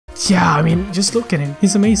Yeah, I mean, just look at him.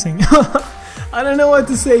 He's amazing. I don't know what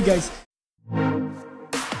to say, guys.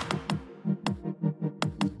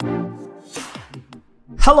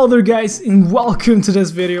 Hello there guys, and welcome to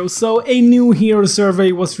this video. So a new hero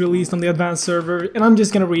survey was released on the advanced server, and I'm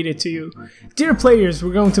just gonna read it to you. Dear players,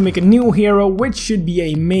 we're going to make a new hero which should be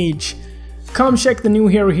a mage. Come check the new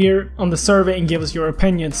hero here on the survey and give us your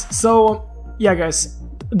opinions. So yeah guys,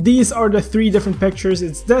 these are the three different pictures.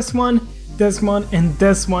 It's this one, and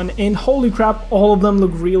this one, and holy crap, all of them look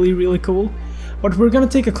really cool. But we're gonna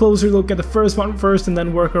take a closer look at the first one first and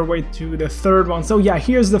then work our way to the third one. So yeah,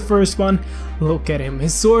 here's the first one. Look at him.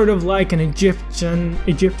 He's sort of like an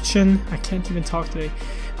Egyptian, I can't even talk today.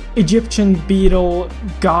 Egyptian beetle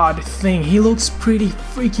god thing. He looks pretty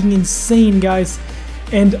freaking insane, guys.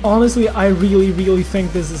 And honestly, I really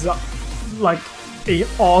think this is like a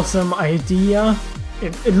awesome idea.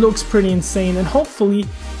 It looks pretty insane, and hopefully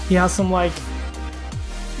he has some like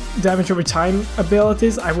damage over time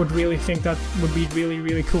abilities. I would really think that would be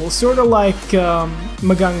really cool, sort of like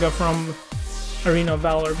Maganga from Arena of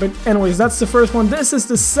Valor. But anyways, that's the first one. This is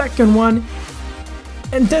the second one,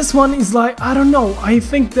 and this one is like, I don't know, I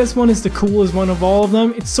think this one is the coolest one of all of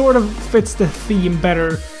them. It sort of fits the theme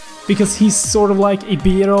better because he's sort of like a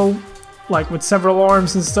beetle, like with several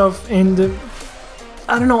arms and stuff, and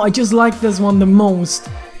I don't know, I just like this one the most.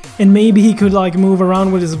 And maybe he could like move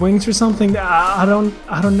around with his wings or something. I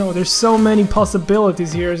don't know. There's so many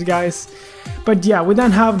possibilities here, guys. But yeah, we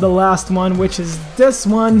then have the last one, which is this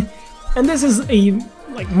one, and this is a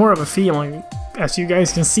like more of a female, as you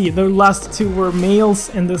guys can see. The last two were males,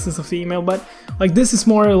 and this is a female. But like this is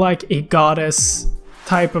more like a goddess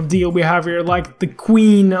type of deal we have here, like the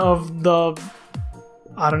queen of the,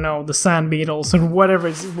 I don't know, the sand beetles or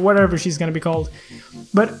whatever she's gonna be called.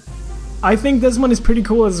 But I think this one is pretty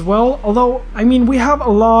cool as well, although, I mean, we have a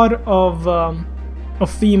lot of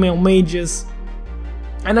female mages,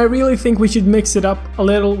 and I really think we should mix it up a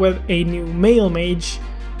little with a new male mage,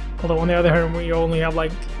 although on the other hand we only have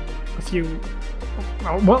like a few,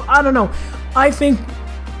 well, I don't know. I think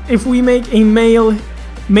if we make a male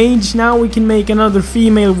mage now, we can make another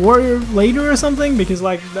female warrior later or something, because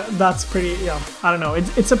like that's pretty, yeah, I don't know,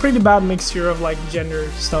 it's a pretty bad mixture of like gender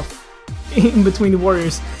stuff in between the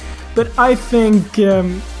warriors. But I think,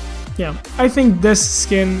 yeah, I think this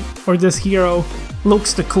skin, or this hero,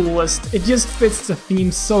 looks the coolest. It just fits the theme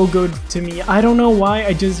so good to me. I don't know why,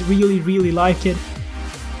 I just really like it.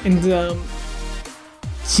 And,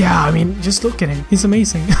 yeah, I mean, just look at him. He's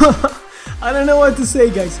amazing. I don't know what to say,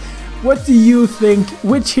 guys. What do you think?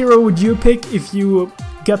 Which hero would you pick if you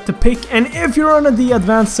get to pick? And if you're on the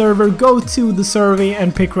advanced server, go to the survey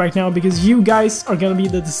and pick right now, because you guys are gonna be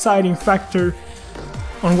the deciding factor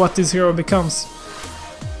on what this hero becomes.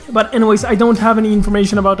 But anyways, I don't have any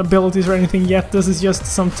information about abilities or anything yet. This is just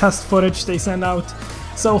some test footage they send out.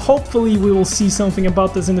 So hopefully we will see something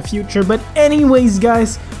about this in the future. But anyways,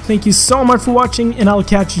 guys, thank you so much for watching, and I'll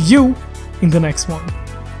catch you in the next one.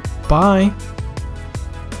 Bye!